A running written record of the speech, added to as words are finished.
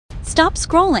Stop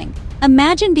scrolling.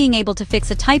 Imagine being able to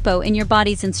fix a typo in your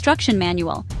body's instruction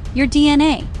manual, your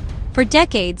DNA. For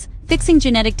decades, fixing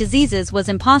genetic diseases was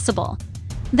impossible.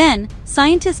 Then,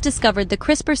 scientists discovered the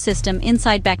CRISPR system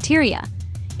inside bacteria.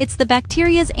 It's the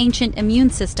bacteria's ancient immune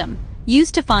system,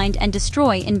 used to find and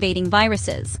destroy invading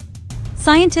viruses.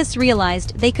 Scientists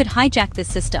realized they could hijack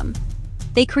this system.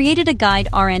 They created a guide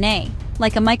RNA,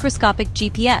 like a microscopic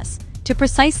GPS, to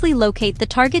precisely locate the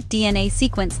target DNA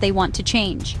sequence they want to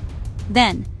change.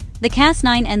 Then, the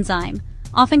Cas9 enzyme,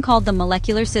 often called the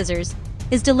molecular scissors,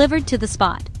 is delivered to the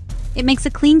spot. It makes a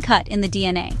clean cut in the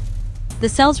DNA. The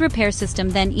cell's repair system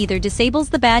then either disables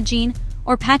the bad gene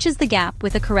or patches the gap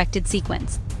with a corrected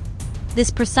sequence.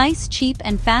 This precise, cheap,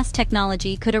 and fast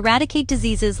technology could eradicate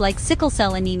diseases like sickle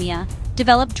cell anemia,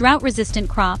 develop drought-resistant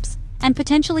crops, and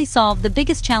potentially solve the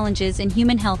biggest challenges in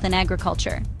human health and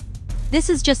agriculture. This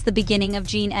is just the beginning of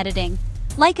gene editing.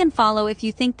 Like and follow if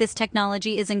you think this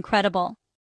technology is incredible.